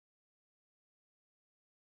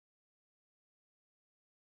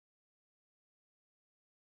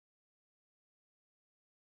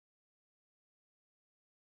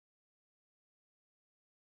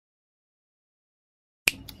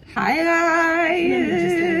Hi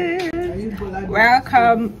guys,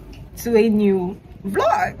 welcome to a new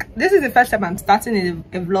vlog. This is the first time I'm starting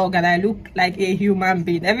a vlog and I look like a human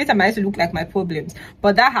being. Every time I used to look like my problems,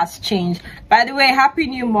 but that has changed. By the way, happy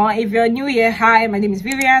new month. If you're new here, hi, my name is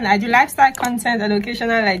Vivian. I do lifestyle content and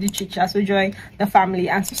occasionally I do chit chat, so join the family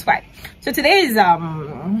and subscribe. So today is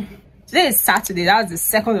Saturday. That's the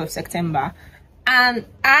 2nd of September, and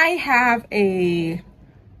I have a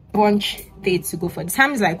brunch date to go for. The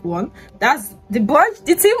time is like 1. That's the brunch.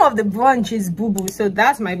 The theme of the brunch is boubou, so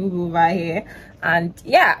that's my boubou over here. And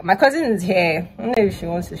yeah, my cousin is here. I don't know if she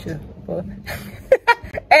wants to show, but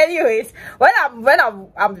anyways, when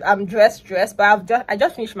I'm dressed, but I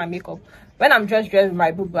just finished my makeup. When I'm dressed with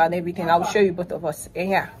my boubou and everything, I'll show you both of us. And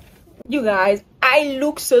yeah, you guys, I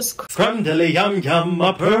look so I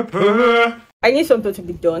need something to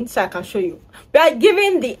be done so I can show you. We are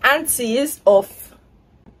giving the aunties of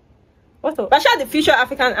but the future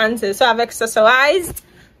African aunties. So I've accessorized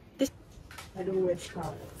this. I don't wear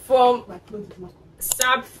scarf. From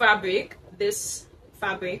Sab Fabric. This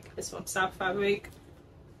fabric is from Sab Fabric.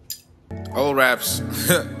 Old raps.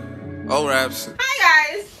 Old raps.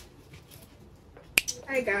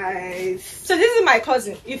 Hi guys. So this is my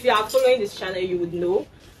cousin. If you are following this channel, you would know.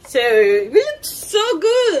 So we look so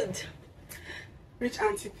good. Rich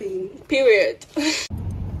auntie thing. Period.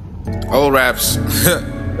 Old raps.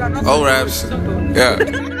 Old raps. Yeah.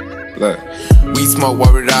 Look. We smoke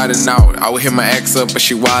worried out and out. I would hit my ex up, but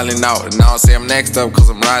she wildin' out. And now I say I'm next up, cause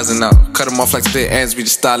I'm rising out. Cut them off like split ends, we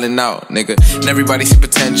just styling out, nigga. And everybody see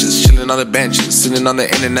pretentious, chilling on the benches. Sitting on the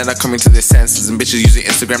internet, not coming to their senses. And bitches using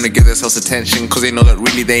Instagram to give themselves attention, cause they know that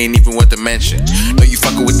really they ain't even worth the mention. Know you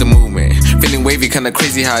fucking with the movement. Feeling wavy, kinda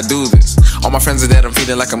crazy how I do this. All my friends are dead, I'm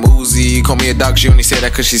feeling like I'm Uzi. Call me a dog, she only say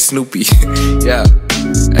that cause she's Snoopy. Yeah.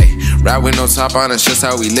 Hey, ride with no top on, it's just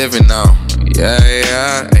how we living now. Yeah,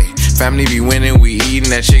 yeah, hey. Family be winning, we eating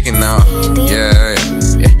that chicken now. Yeah,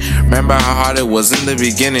 yeah. Remember how hard it was in the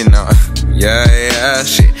beginning now. Yeah, yeah,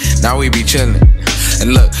 shit. Now we be chilling.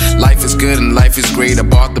 And look, life is good and life is great. I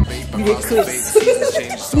bought the paper.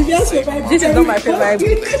 This is not my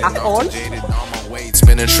favorite at all. It's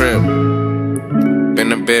been a trip.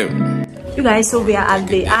 Been a bit. You guys, so we are at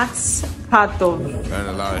the arts part of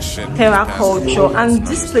a lot of shit. Terra culture, and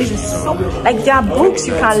this place is so like there are books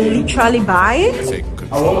you can literally buy.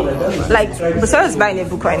 Like Basara is buying a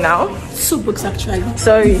book right now. 2 books actually.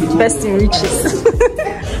 Sorry, best in riches.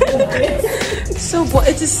 So but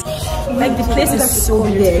it is like the place is so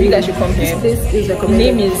big. You guys should come here. The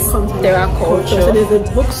name is Terra Culture. So there's a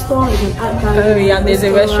bookstore, there's an art gallery. Oh yeah, and there's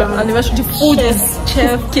a restaurant. And the restaurant, the food is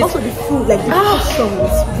chef kiss. Also the food, like the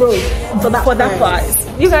customs, bro. For that price.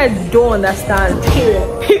 You guys don't understand. Period.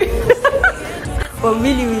 But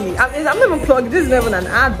really, I'm not even plugging. This is not even an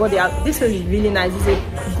ad, but this one is really nice. It's a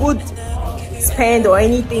good spend or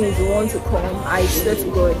anything if you want to come. I swear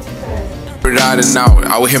to God. Riding out,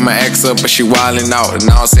 I would hit my ex up, but she wildin' out. And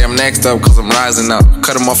now I say I'm next up, cause I'm rising out.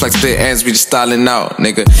 Cut them off like split ends, we just styling out,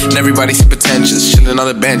 nigga. And everybody see pretentious, chilling on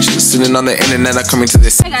the benches. Sitting on the internet, not coming to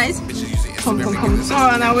this. Hey guys. Come. So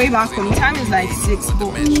on our way back home, time is like 6,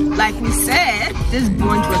 but like we said, this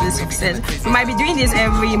brunch was a success. We might be doing this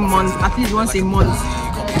every month, at least once a month.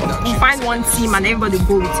 We'll find one team and everybody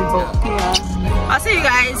go with it, but yeah. I'll see you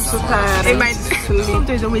guys. So tired.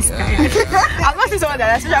 Something is always tired. I'm not someone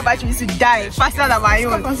that social battery used to die faster than my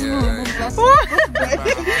own.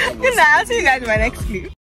 Good night. I'll see you guys in my next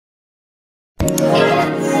clip.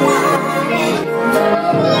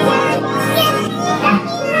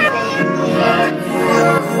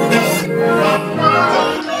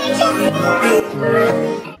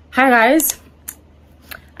 Hi guys,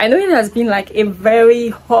 I know it has been like a very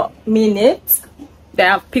hot minute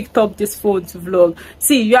that I've picked up this phone to vlog.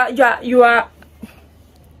 See, you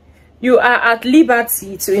are at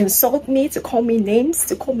liberty to insult me, to call me names,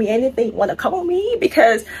 to call me anything you want to call me,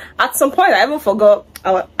 because at some point I even forgot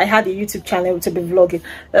I had a YouTube channel to be vlogging.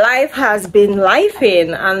 Life has been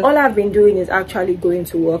lifing, and all I've been doing is actually going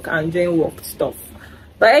to work and doing work stuff.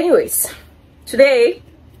 But anyways, today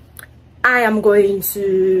I am going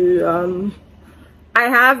to I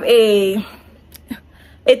have a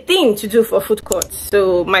thing to do for food court.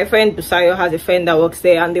 So my friend Busayo has a friend that works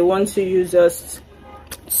there, and they want to use us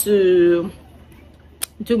to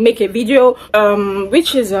make a video,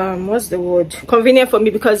 which is what's the word, convenient for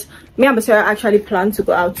me, because me and Busayo actually plan to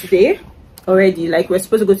go out today already. Like, we're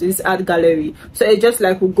supposed to go to this art gallery, so it's just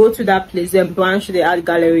like we'll go to that place, then branch to the art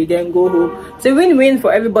gallery, then go home. It's a win-win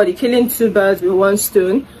for everybody, killing 2 birds with 1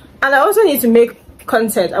 stone. And I also need to make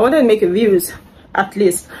content. I wanted to make reviews at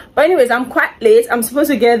least. But anyways, I'm quite late. I'm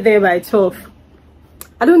supposed to get there by 12.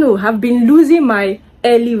 I don't know, I've been losing my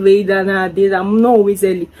early rider nowadays. I'm not always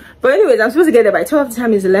early, but anyways, I'm supposed to get there by 12. The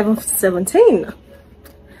time is 11:17,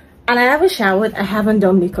 and I haven't showered. I haven't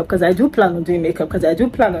done makeup because I do plan on doing makeup, because I do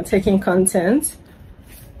plan on taking content.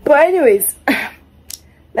 But anyways,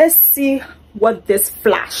 let's see what this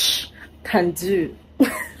flash can do.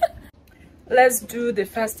 Let's do the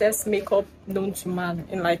fastest makeup known to man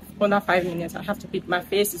in like under 5 minutes. I have to beat my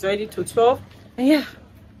face. It's already 2:12, and yeah.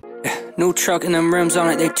 New truck and them rims on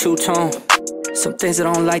it, they two-tone. Some things I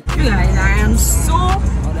don't like. You guys, I am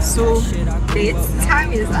so late.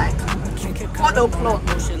 Time is like 4 o'clock.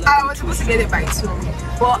 I was supposed to get it by 2,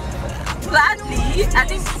 but gladly, I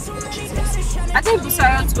think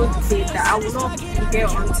Busaya told me that I will not get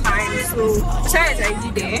on time. So Busaya is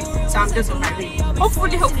already there, so I'm just on my way.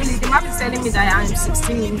 Hopefully, the map is telling me that I am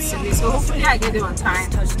 16 minutes away. So hopefully I get there on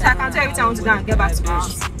time, so I can tell every time I want to go and get back to my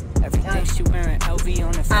house. And at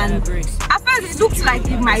first it looked like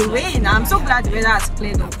it might rain. I'm so glad the weather has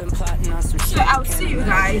cleared up. So I'll see you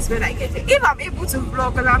guys when I get there, if I'm able to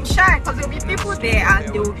vlog, because I'm shy, because there will be people there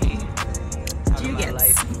and there will be, do you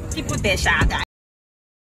get people there shy guys.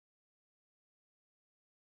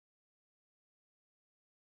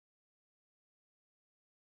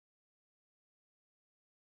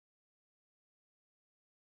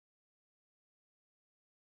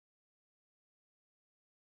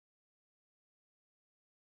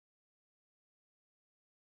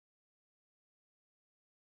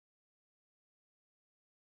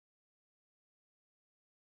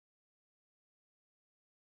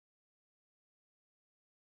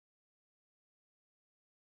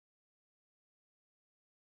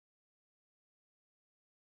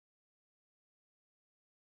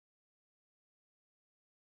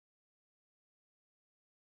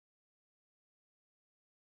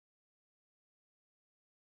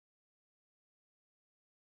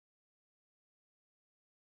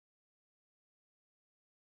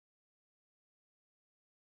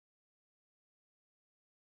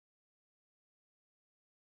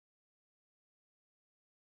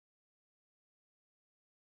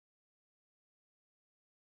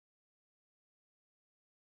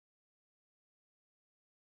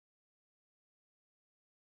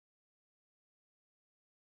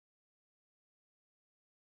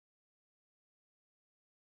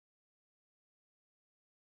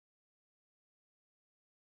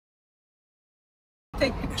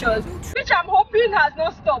 Take pictures, which I'm hoping has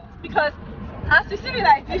not stopped, because as you see me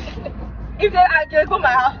like this, if they go my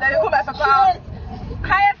house, they go my papa house.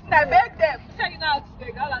 Highest, I beg them. You said you know how to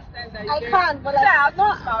take all last time that you I can't, but I'm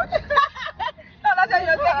not out. No, that's why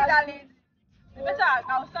you're taking that lead. Better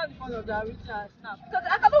I'll stand in front of the original snap, because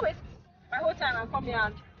I cannot waste my whole time and come here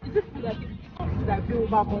and it just feel like it's like feel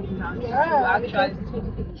over money now. Yeah, actually.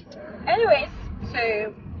 Anyways,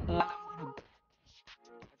 so.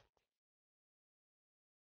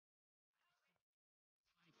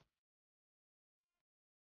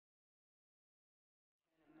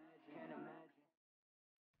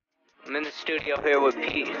 I'm in the studio here with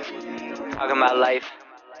Pete, talking about life.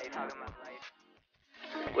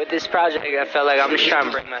 With this project, I felt like I'm just trying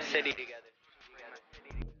to bring my city together.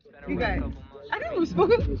 You guys, I think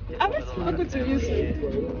I haven't spoken to you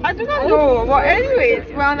soon. I do not know, but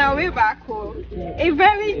anyways, we're on our way back home. A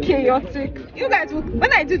very chaotic, you guys will,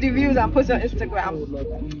 when I do the views and post on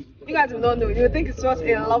Instagram, you guys will not know. You will think it's just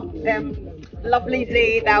a lovely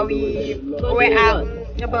day that we went out.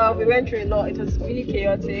 But we went through a lot. It was really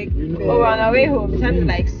chaotic. But we're on our way home. The time is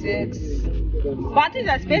like 6. But I think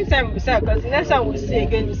I spent time with her, because the next time we'll see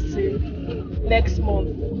again is next month.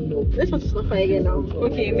 Let's not stop again now.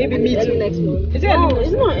 Okay, maybe me too. Next month. Is it No, early?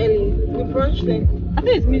 it's not early. We brunch then. I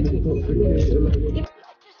think it's me too.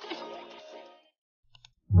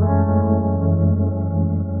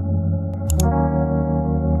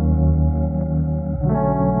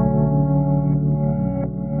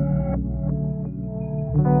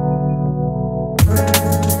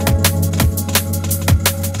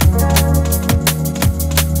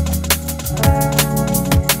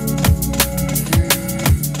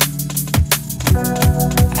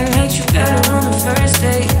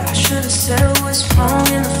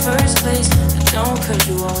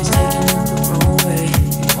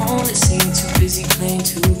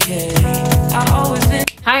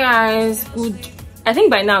 Hi guys, good, I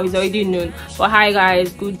think by now it's already noon, but hi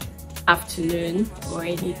guys, good afternoon or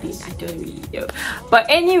anything, I don't really know. But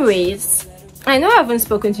anyways, I know I haven't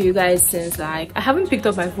spoken to you guys since, like, I haven't picked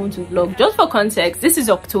up my phone to vlog. Just for context, this is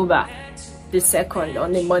October the 2nd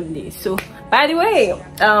on a Monday. So by the way,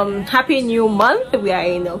 happy new month. We are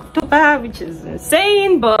in October, which is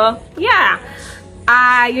insane, but yeah,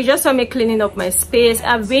 You just saw me cleaning up my space.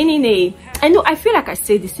 I've been in a, I know I feel like I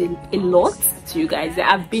say this a lot to you guys, that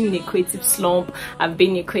I've been in a creative slump, I've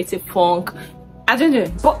been in a creative funk. I don't know,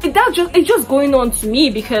 but it's just going on to me,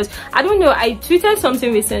 because I don't know, I tweeted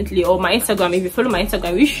something recently, or my Instagram, if you follow my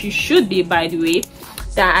Instagram, which you should be, by the way,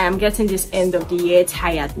 that I am getting this end of the year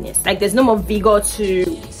tiredness. Like, there's no more vigor to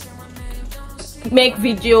make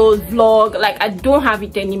videos, vlog. Like, I don't have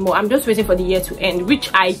it anymore. I'm just waiting for the year to end, which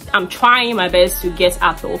I am trying my best to get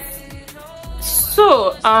out of.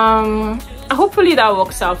 So hopefully that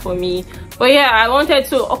works out for me. But yeah, I want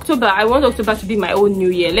October to be my own new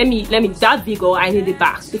year. Let me that vigor, I need it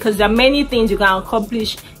back, because there are many things you can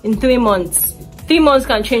accomplish in 3 months. 3 months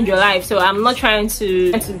can change your life. So I'm not trying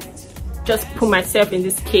to just put myself in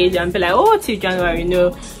this cage and be like, oh, till January,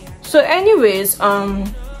 no. So anyways,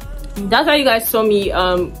 that's why you guys saw me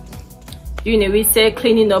doing a reset,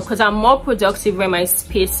 cleaning up, because I'm more productive when my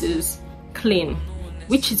space is clean,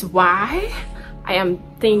 which is why I am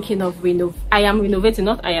thinking of renovating.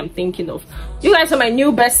 You guys saw my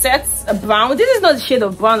new best sets, brown. This is not the shade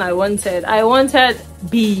of brown I wanted. I wanted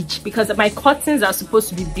beige, because my curtains are supposed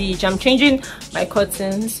to be beige. I'm changing my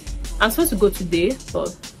curtains. I'm supposed to go today,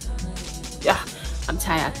 but yeah, I'm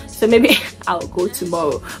tired, so maybe I'll go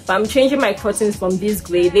tomorrow. But I'm changing my curtains from this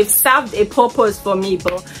gray. They've served a purpose for me,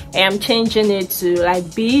 but I am changing it to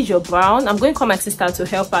like beige or brown. I'm going to call my sister to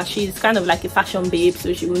help her. She's kind of like a fashion babe,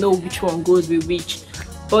 so she will know which one goes with which.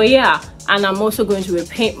 But yeah, and I'm also going to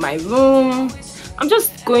repaint my room. I'm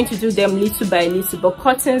just going to do them little by little, but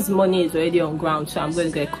curtains money is already on ground, so I'm going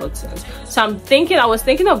to get curtains. So I was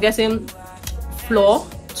thinking of getting floor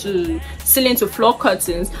to ceiling to floor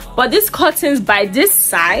curtains, but these curtains by this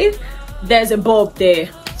side, there's a bulb there,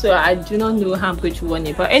 so I do not know how I'm going to run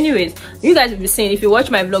it. But anyways, you guys will be seeing, if you watch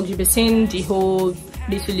my vlog, you'll be seeing the whole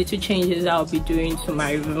little changes I'll be doing to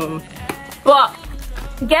my room. But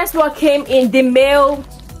guess what came in the mail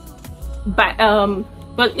by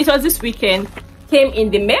but it was this weekend, came in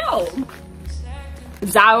the mail.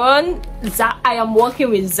 Zaron. I am working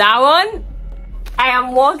with Zaron.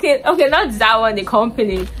 Okay, not Zaron the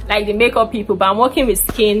company, like the makeup people, but I'm working with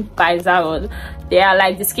Skin by Zaron. They are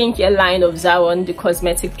like the skincare line of Zaron, the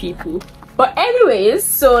cosmetic people. But anyways,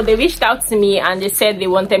 so they reached out to me and they said they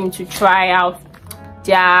wanted me to try out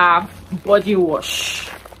their body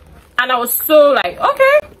wash, and I was so like,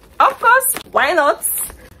 okay, of course, why not?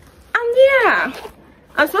 And yeah,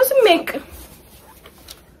 I'm supposed to make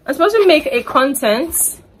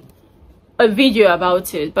a video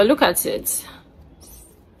about it, but look at it.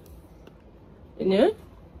 You know,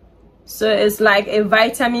 so it's like a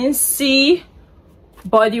vitamin C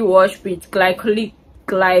body wash with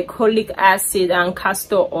glycolic acid and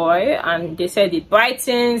castor oil, and they said it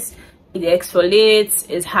brightens, it exfoliates,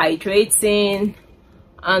 it's hydrating,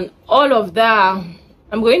 and all of that.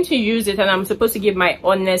 I'm going to use it, and I'm supposed to give my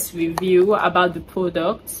honest review about the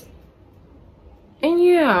product. And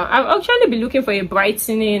yeah, I've actually been looking for a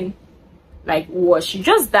brightening like wash,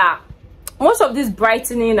 just that most of this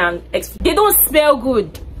brightening and they don't smell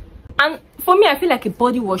good, and for me, I feel like a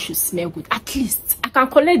body wash should smell good. At least I can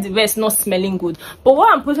collect the rest not smelling good, but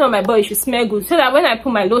what I'm putting on my body should smell good, so that when I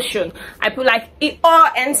put my lotion, I put like it all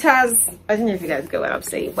enters. I don't know if you guys get what I'm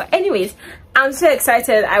saying, but anyways, I'm so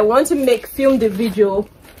excited. I want to film the video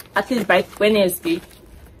at least by Wednesday.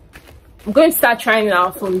 I'm going to start trying it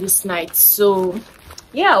out from this night. So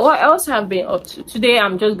yeah, what else have I been up to today?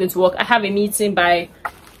 I'm just going to work. I have a meeting by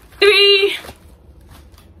 3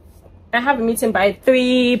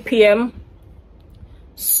 p.m.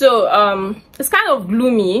 So it's kind of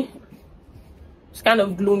gloomy.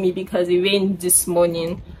 Because it rained this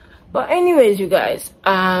morning. But anyways, you guys,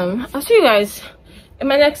 I'll see you guys in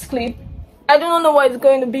my next clip. I don't know what it's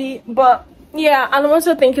going to be, but yeah. And I'm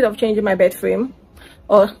also thinking of changing my bed frame,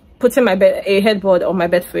 or putting a headboard on my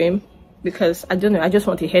bed frame, because I don't know, I just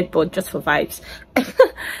want a headboard just for vibes.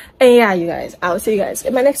 And yeah, you guys, I'll see you guys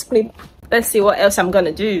in my next clip. Let's see what else I'm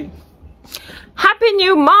gonna do. Happy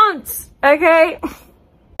new month, okay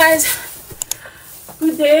guys.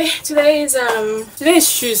 Good day. Today is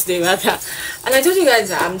Tuesday rather, and I told you guys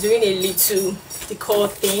that I'm doing a little decor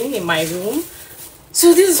thing in my room.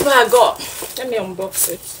 So this is what I got. Let me unbox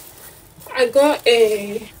it. I got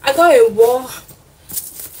a wall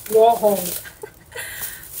hanger.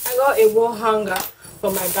 I got a wall hanger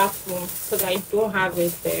for my bathroom because I don't have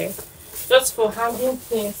it there, just for hanging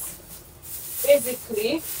things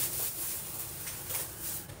basically.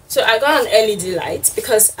 So I got an LED light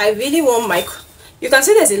because I really want my, you can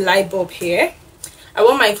see there's a light bulb here. I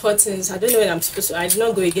want my curtains, I don't know when I'm supposed to, I did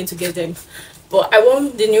not go again to get them, but I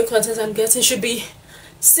want the new curtains I'm getting should be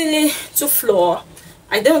ceiling to floor,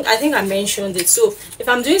 I think I mentioned it. So if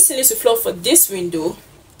I'm doing ceiling to floor for this window,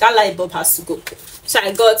 that light bulb has to go. So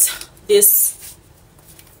I got this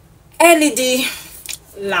LED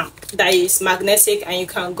lamp that is magnetic and you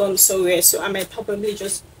can go somewhere. So I might probably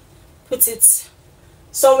just put it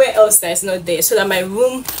somewhere else that is not there, so that my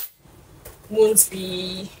room won't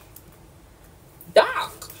be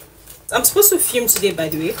dark. I'm supposed to film today, by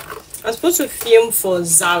the way. I'm supposed to film for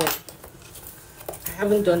Zara. I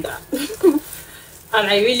haven't done that. And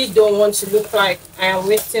I really don't want to look like I am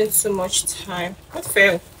wasting too much time. Not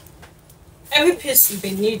fair. Every piece will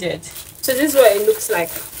be needed. So this is what it looks like.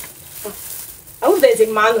 I hope there's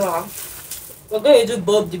a manual. We're going to do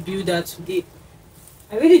Bob the Builder today.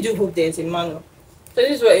 I really do hope there's a manual. So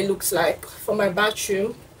this is what it looks like for my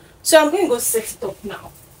bathroom. So I'm going to go set it up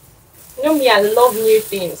now. You know me, I love new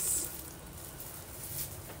things.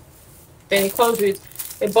 Then it comes with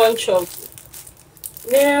a bunch of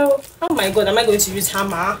nail. Oh my god, am I going to use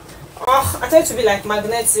hammer? Oh, I thought it to be like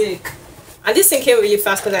magnetic. And this thing came really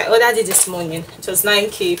fast because I ordered it this morning. It was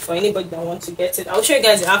 9k for anybody that wants to get it. I'll show you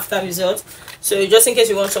guys the after result. So just in case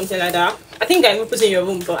you want something like that. I think I will put it in your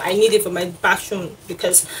room, but I need it for my bathroom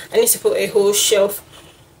because I need to put a whole shelf.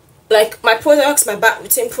 Like my products, my bath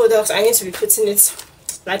routine products, I need to be putting it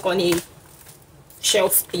like on a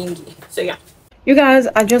shelf thingy. So yeah. You guys,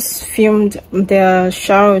 I just filmed the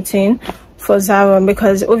shower routine for Zara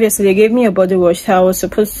because obviously they gave me a body wash that I was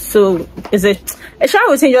supposed to. Is it a shower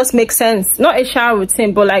routine? Just makes sense. Not a shower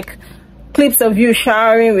routine, but like clips of you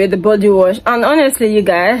showering with the body wash. And honestly, you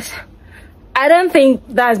guys, I don't think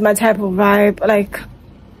that's my type of vibe. Like,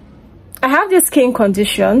 I have this skin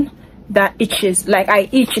condition that itches. Like, I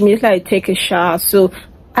itch immediately I take a shower. So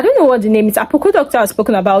I don't know what the name is. Apoko doctor has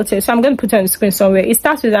spoken about it, so I'm going to put it on the screen somewhere. It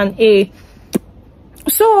starts with an A.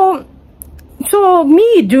 So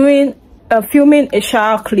me doing filming a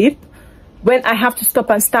shower clip when I have to stop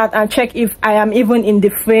and start and check if I am even in the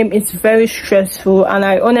frame, it's very stressful, and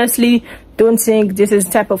I honestly don't think this is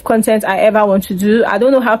the type of content I ever want to do. I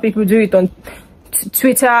don't know how people do it on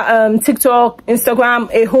Twitter, TikTok, Instagram,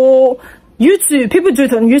 a whole YouTube. People do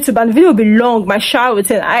it on YouTube and the video will be long. My shower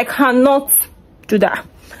routine, I cannot do that.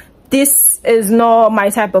 This is not my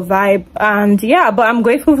type of vibe. And yeah, but I'm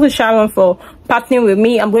grateful for Sharon for partnering with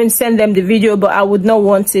me. I'm going to send them the video, but I would not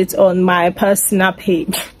want it on my personal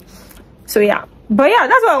page. So yeah, but yeah,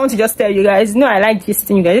 that's what I want to just tell you guys. I like this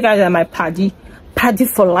thing, you guys. You guys are my paddy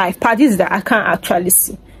for life. Paddies that I can't actually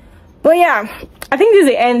see. But yeah, I think this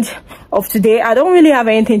is the end of today. I don't really have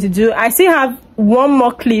anything to do. I still have one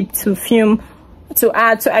more clip to film to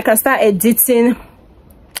add, so I can start editing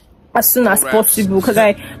as soon as possible, because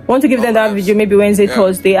I want to give them that video maybe Wednesday,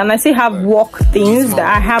 Thursday, and I still have work things that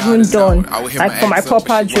I haven't done, like for my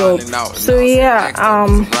proper job. So yeah,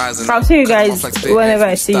 I'll see you guys whenever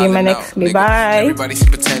I see you in my next video. Bye. Everybody see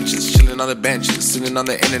pretentious, chilling on the benches, sitting on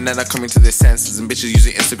the internet, not coming to their senses, and bitches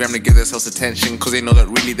using Instagram to give themselves attention, cause they know that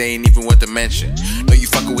really they ain't even worth the mention. No, you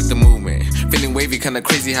fucking with the movement, feeling wavy, kinda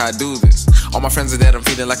crazy how I do this. All my friends are dead, I'm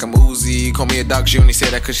feeling like I'm Uzi. Call me a dog, she only say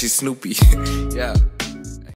that cause she's Snoopy. Yeah.